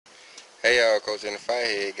Hey y'all, Coach in the Fight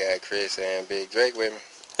here. Got Chris and Big Drake with me.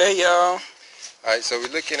 Hey y'all. Alright, so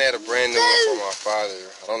we're looking at a brand new one from our father.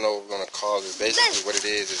 I don't know what we're going to call it. Basically what it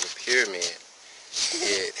is a pyramid.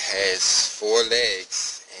 It has 4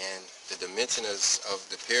 legs, and the dimensions of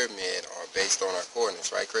the pyramid are based on our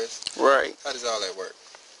coordinates, right Chris? Right. How does all that work?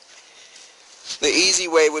 The easy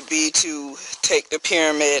way would be to take the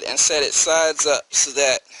pyramid and set it sides up so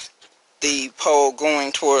that the pole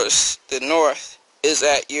going towards the north is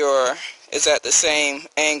at the same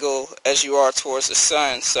angle as you are towards the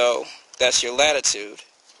sun, so that's your latitude.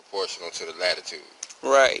 Proportional to the latitude.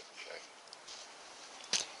 Right.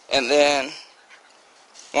 Okay. And then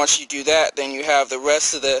once you do that, then you have the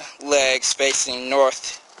rest of the legs facing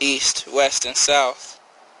north, east, west, and south,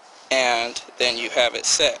 and then you have it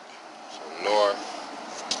set. So north,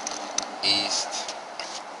 east,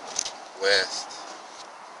 west,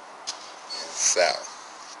 and south.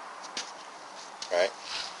 Right?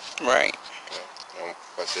 Right. Okay.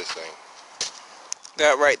 What's this thing?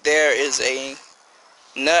 That right there is a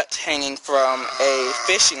nut hanging from a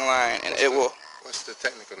fishing line, and What's the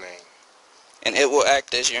technical name? And it will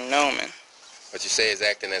act as your gnomon. What you say is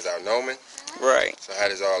acting as our gnomon? Right. So how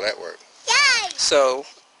does all that work? So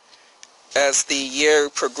as the year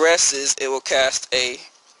progresses, it will cast a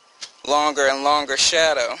longer and longer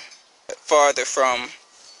shadow farther from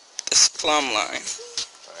this plumb line.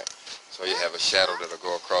 Right. So you have a shadow that'll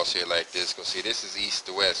go across here like this. Go see, this is east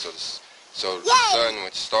to west, so the sun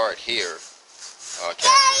would start here,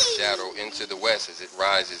 casting a shadow into the west as it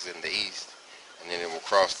rises in the east, and then it will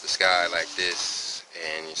cross the sky like this,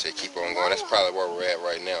 and you say keep on going. That's probably where we're at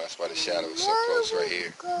right now. That's why the shadow is so close right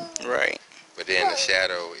here. Right. But then the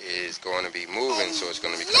shadow is going to be moving, so it's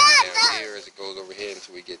going to be coming down here as it goes over here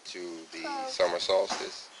until we get to the summer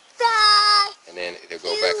solstice. And then it'll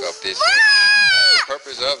go back up this way. The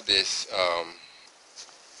purpose of this is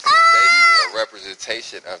basically a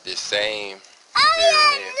representation of this same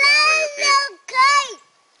pyramid that's way up here.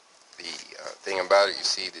 The thing about it, you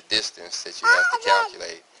see the distance that you have to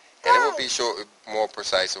calculate. And it will be more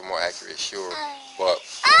precise or more accurate, sure. But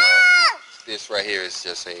this right here is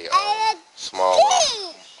just a smaller,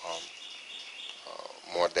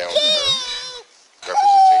 more down-to-earth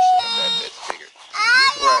representation of that figure.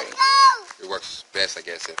 Right. It works best, I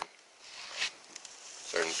guess, in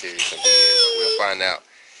certain periods of the year, but we'll find out.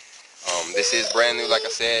 This is brand new, like I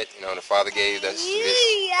said. You know, the father gave us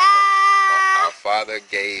this. Our father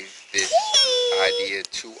gave this idea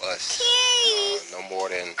to us no more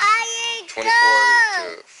than 24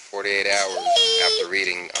 to 48 hours after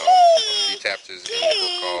reading a few chapters in the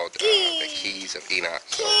book called The Keys of Enoch.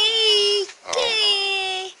 So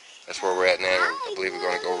that's where we're at now. I believe we're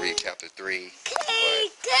going to go read chapter 3. But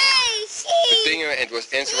the thing and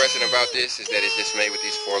what's interesting about this is that it's just made with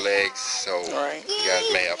these 4 legs. So you guys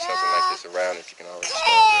may have something like this around if you can already start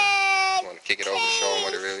with. You want to kick it over to show them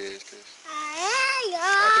what it really is, Chris?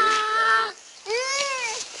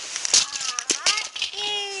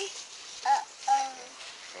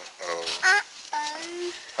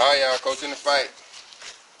 Alright y'all, Coach in the Fight.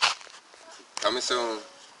 Coming soon.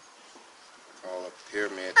 Call a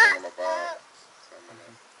pyramid thingamabob.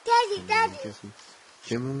 Daddy.